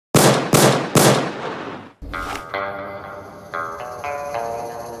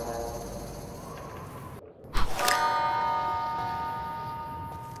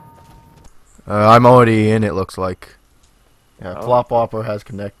I'm already in, it looks like. Yeah, Oh. Flopwopper has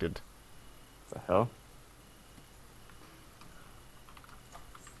connected. The hell?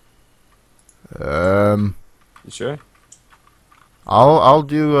 Um, You sure? I'll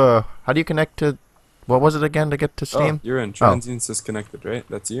do, how do you connect to, what was it again to get to Oh, Steam? you're in. Oh, Transients disconnected, right?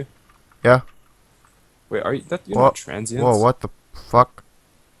 That's you? yeah. Wait, are you that you're not What? Whoa, transients? what the fuck?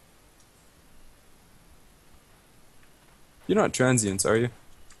 You're not transients, are you?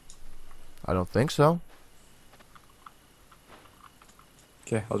 I don't think so.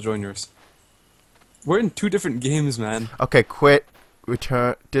 Okay, I'll join yours. We're in two different games, man. Okay, quit,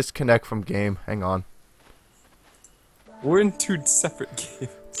 return, disconnect from game, hang on. We're in two separate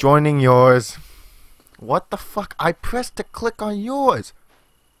games. Joining yours. What the fuck? I pressed to click on yours.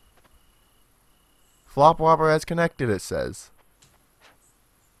 Flopwopper has connected, it says.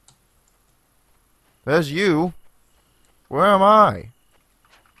 There's you. Where am I?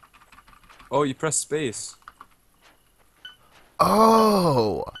 Oh, you pressed space.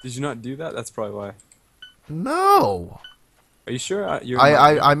 Oh, Did you not do that? That's probably why. no. Are you sure you're in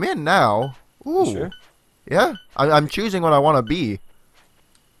my game? I'm in now. You Ooh. sure? Yeah, I'm choosing what I want to be.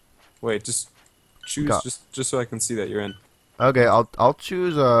 Wait, just choose Got- just so I can see that you're in. Okay, I'll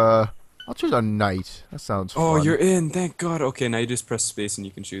choose I'll choose a knight. That sounds Oh, fun. you're in. Thank God. Okay, now you just press space and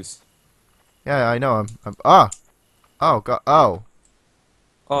you can choose. Yeah, I know. Oh god. Oh.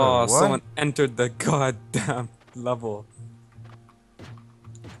 Oh, Wait, what? someone entered the goddamn level.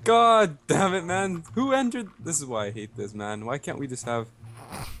 God damn it, man. Who entered? This is why I hate this, man. Why can't we just have...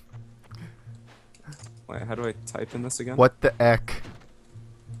 Wait, how do I type in this again? What the heck?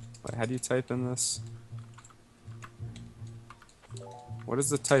 Wait, how do you type in this? What is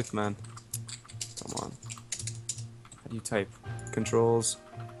the type, man? Come on. How do you type? Controls.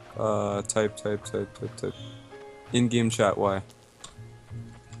 Type. In-game chat, why?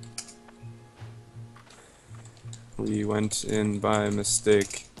 We went in by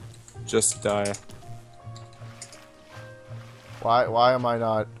mistake. Just die. Why am I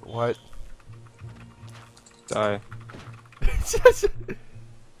not? What? Die.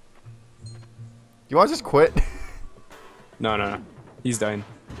 You want to just quit? No. He's dying.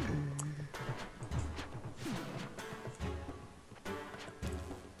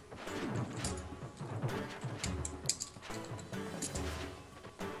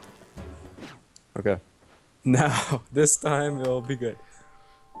 Okay. Now, this time it'll be good.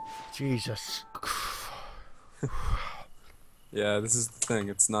 Jesus. Yeah, this is the thing.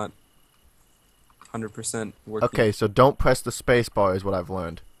 It's not 100% working. Okay, so don't press the space bar is what I've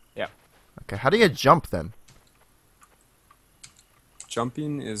learned. Yeah. Okay, how do you jump then?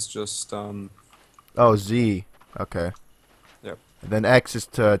 Jumping is just, Oh, Z. Okay. Yep. And then X is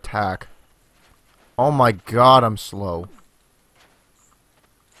to attack. Oh my god, I'm slow.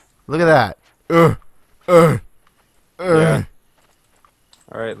 Look at that. Yeah.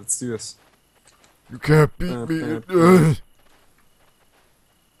 Alright, let's do this. You can't beat me.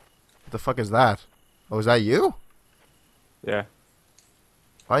 What the fuck is that? Oh, is that you? Yeah.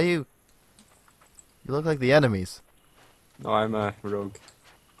 Why are you... You look like the enemies. No, I'm a rogue.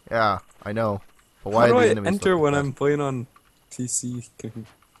 Yeah, I know. But why How do are the I enemies enter look when like I'm playing on PC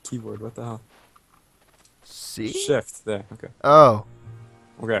keyboard? What the hell? that? See? Shift. There. Okay. Oh.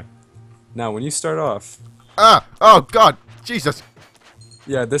 Okay. Now, when you start off... Ah! Oh god! Jesus!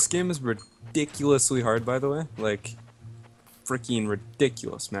 Yeah, this game is ridiculously hard, by the way. Like, freaking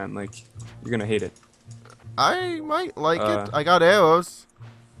ridiculous, man. Like, you're gonna hate it. I might like it. I got arrows.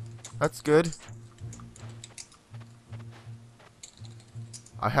 That's good.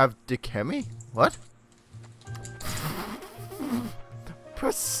 I have Dikemi? What?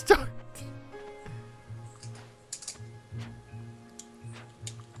 Press start.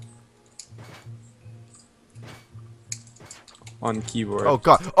 On keyboard. Oh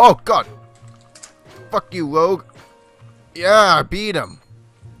god. Oh god. Fuck you, rogue. Yeah, I beat him.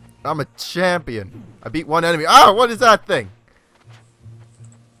 I'm a champion. I beat one enemy. Ah, what is that thing?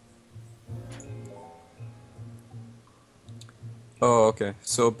 Oh, okay.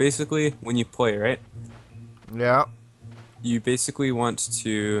 So basically, when you play, right? Yeah. You basically want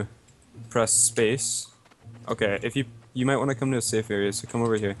to press space. Okay, if you might want to come to a safe area, so come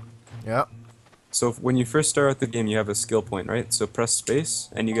over here. Yeah. So when you first start out the game, you have a skill point, right? So press space,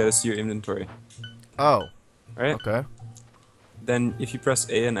 and you gotta see your inventory, Oh. right? Okay. Then if you press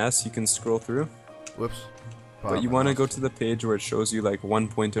A and S, you can scroll through. Whoops. But you want to go to the page where it shows you like 1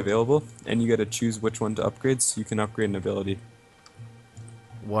 point available, and you gotta choose which one to upgrade, so you can upgrade an ability.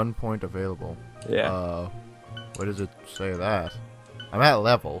 1 point available. Yeah. Where does it say that? I'm at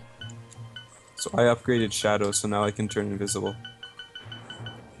level. So I upgraded Shadow, so now I can turn invisible.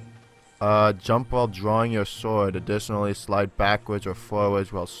 Jump while drawing your sword. Additionally, slide backwards or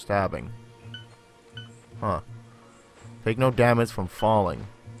forwards while stabbing. Huh. Take no damage from falling.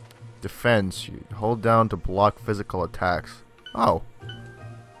 Defense. You hold down to block physical attacks. Oh.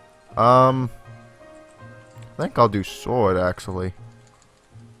 I think I'll do sword, actually.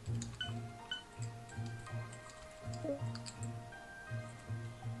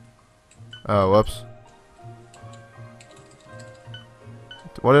 Oh, whoops.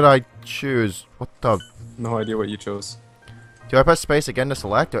 What did I choose? What the? No idea what you chose. Do I press space again to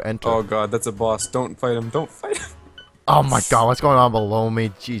select or enter? Oh god, that's a boss. Don't fight him. Don't fight him. Oh my god, what's going on below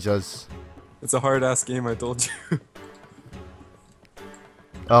me? Jesus. It's a hard ass game, I told you.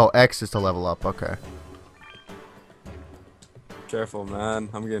 Oh, X is to level up. Okay. Careful, man.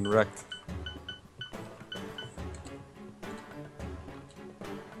 I'm getting wrecked.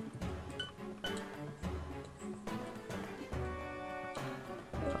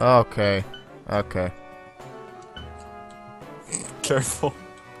 Okay. Okay. Careful.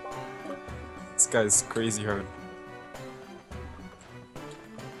 This guy's crazy hard.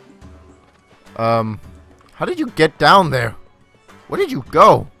 How did you get down there? Where did you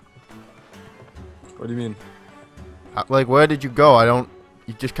go? What do you mean? Like, where did you go? I don't...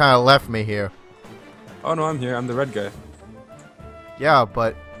 You just kind of left me here. Oh no, I'm here. I'm the red guy. Yeah,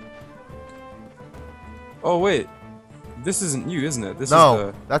 but... Oh wait. This isn't you, isn't it? This No,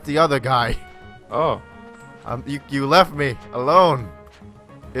 is that's the other guy. the... Oh. You left me alone.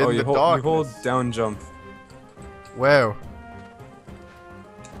 In the You darkness. hold down jump. Where?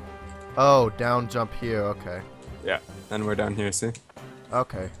 Oh, down jump here. Okay. Yeah. And we're down here, see?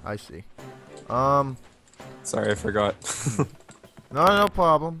 Okay, I see. Sorry, I forgot. No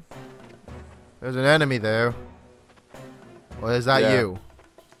problem. There's an enemy there. Or is that Yeah. you?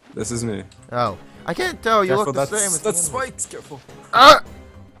 This is me. Oh. I can't tell. You Careful, look the that's, same as that's the enemy. spikes. Careful. Ah!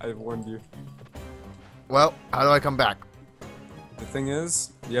 I warned you. Well, how do I come back? The thing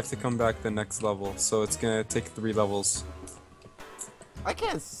is, you have to come back the next level, so it's gonna take 3 levels. I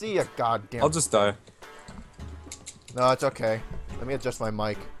can't see a goddamn... I'll just die. No, it's okay. Let me adjust my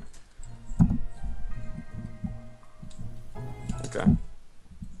mic. Okay.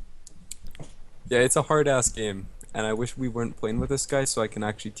 Yeah, it's a hard-ass game, and I wish we weren't playing with this guy so I can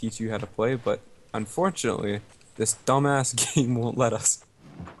actually teach you how to play, but unfortunately, this dumbass game won't let us.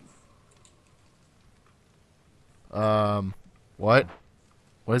 What?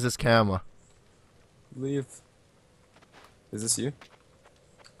 What is this camera? Leave. Is this you?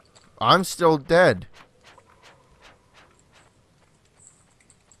 I'm still dead.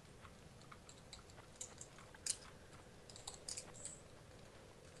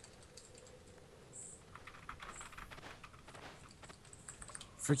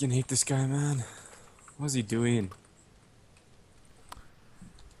 Freaking hate this guy, man. What's he doing?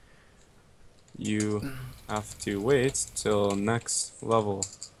 You have to wait till next level.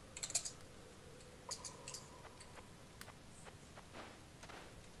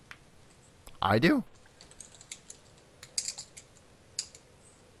 I do?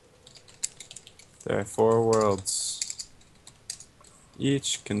 There are 4 worlds,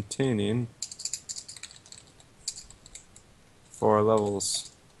 each containing 4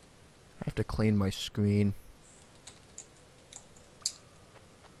 levels. I have to clean my screen.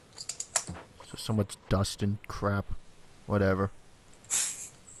 So much dust and crap. Whatever.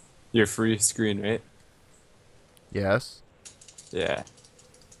 Your free screen, right? Yes. Yeah.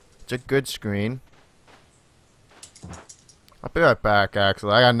 It's a good screen. I'll be right back,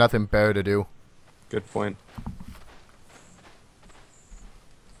 actually. I got nothing better to do. Good point.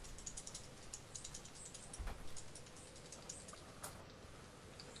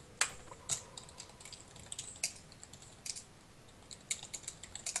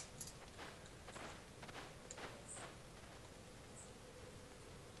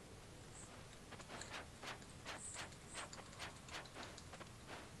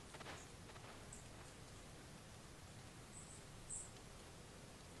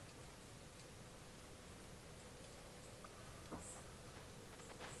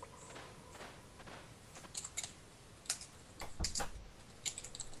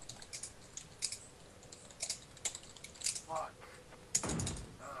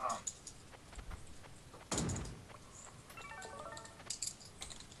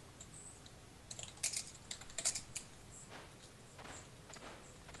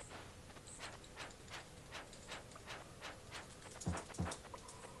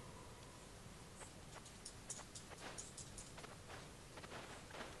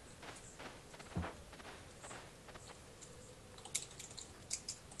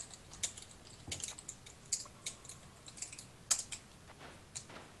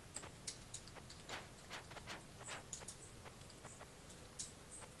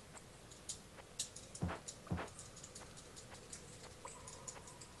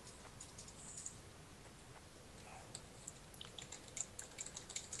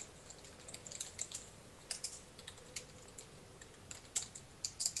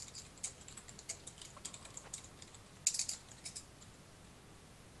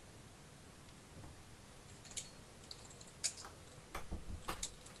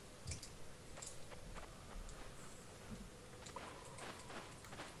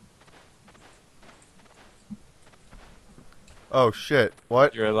 Oh shit!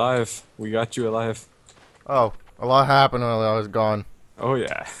 What? You're alive. We got you alive. Oh, a lot happened while I was gone. Oh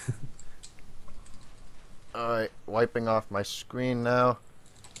yeah. Alright, wiping off my screen now.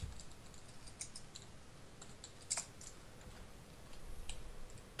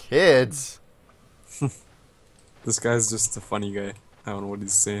 Kids? This guy's just a funny guy. I don't know what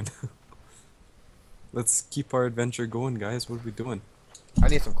he's saying. Let's keep our adventure going, guys. What are we doing? I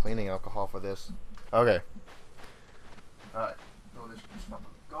need some cleaning alcohol for this. Okay. Alright, throw this stuff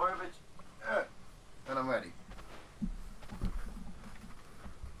in garbage. And I'm ready.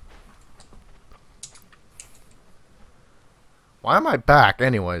 Why am I back,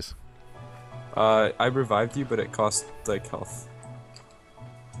 anyways? I revived you, but it cost, like, health.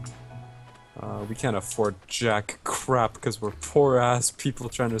 We can't afford jack crap because we're poor-ass people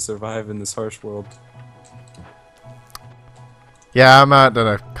trying to survive in this harsh world. Yeah, I'm not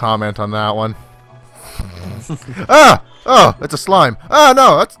gonna comment on that one. Ah! Oh, it's a slime. Ah,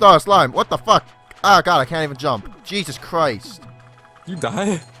 no, that's not a slime. What the fuck? Ah, God, I can't even jump. Jesus Christ. You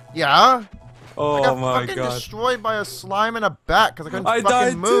die? Yeah? Oh I got my fucking god. destroyed by a slime and a bat because I couldn't I fucking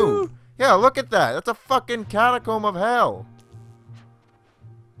died move. too. Yeah, look at that. That's a fucking catacomb of hell.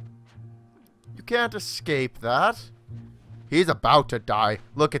 You can't escape that. He's about to die.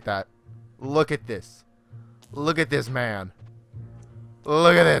 Look at that. Look at this. Look at this man.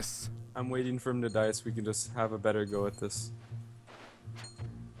 Look at this. I'm waiting for him to die so we can just have a better go at this.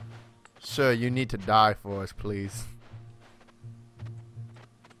 Sir, you need to die for us, please.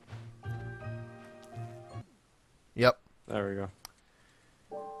 Yep. There we go.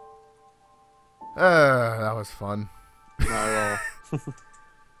 That was fun. Not at all.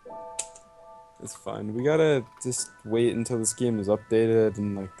 It's fine. We gotta just wait until this game is updated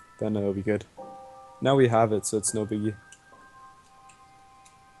and like then it'll be good. Now we have it, so it's no biggie.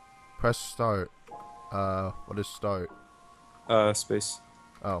 Press start. What is start? Space.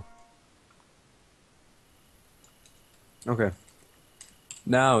 Oh. Okay.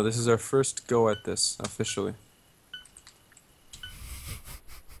 Now, this is our first go at this, officially.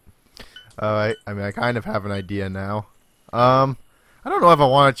 Alright, I mean, I kind of have an idea now. I don't know if I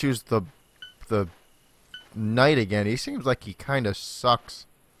want to choose the knight again. He seems like he kind of sucks.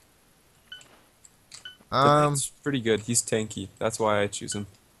 It's pretty good. He's tanky. That's why I choose him.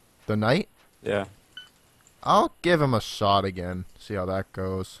 The knight? Yeah. I'll give him a shot again. See how that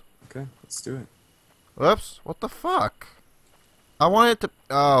goes. Okay, let's do it. Whoops, what the fuck? I wanted to...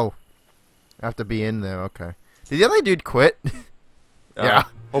 Oh. I have to be in there, okay. Did the other dude quit? Yeah.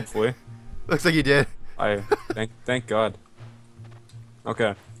 Hopefully. Looks like he did. Thank God.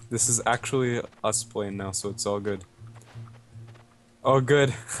 Okay, this is actually us playing now, so it's all good. Oh,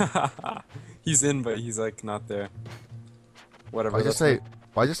 good. He's in, but he's like not there. Whatever.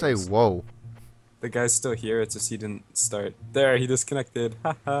 Why'd you say whoa? The guy's still here. It's just he didn't start. There, he disconnected.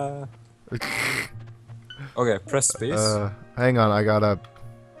 Haha. Okay, press space. Hang on, I gotta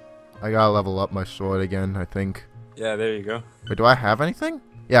level up my sword again, I think. Yeah, there you go. Wait, do I have anything?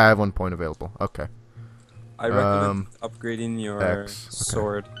 Yeah, I have 1 point available. Okay. I recommend upgrading your X, okay.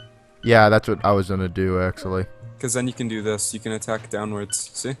 sword. Yeah, that's what I was gonna do, actually. Because then you can do this. You can attack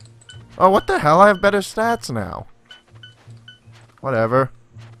downwards. See? Oh, what the hell? I have better stats now. Whatever.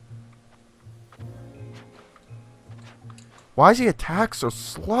 Why is he attack so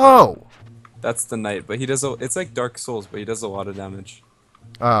slow? That's the knight, but he does. It's like Dark Souls, but he does a lot of damage.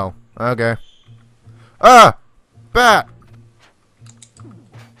 Oh, okay. Ah! Bat!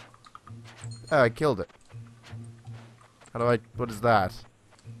 I killed it. How do I... What is that?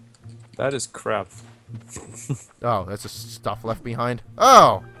 That is crap. Oh, that's just stuff left behind.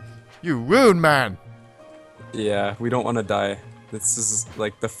 Oh! You rude man! Yeah, we don't want to die. This is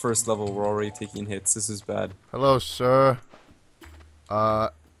like the first level. We're already taking hits. This is bad. Hello, sir.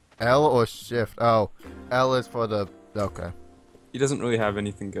 L or shift? Oh, L is for the... Okay. He doesn't really have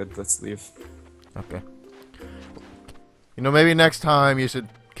anything good. Let's leave. Okay. You know, maybe next time you should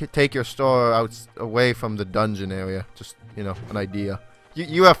take your store out away from the dungeon area. Just, you know, an idea.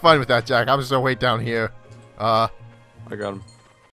 You have fun with that, Jack. I'm just gonna wait down here. I got him.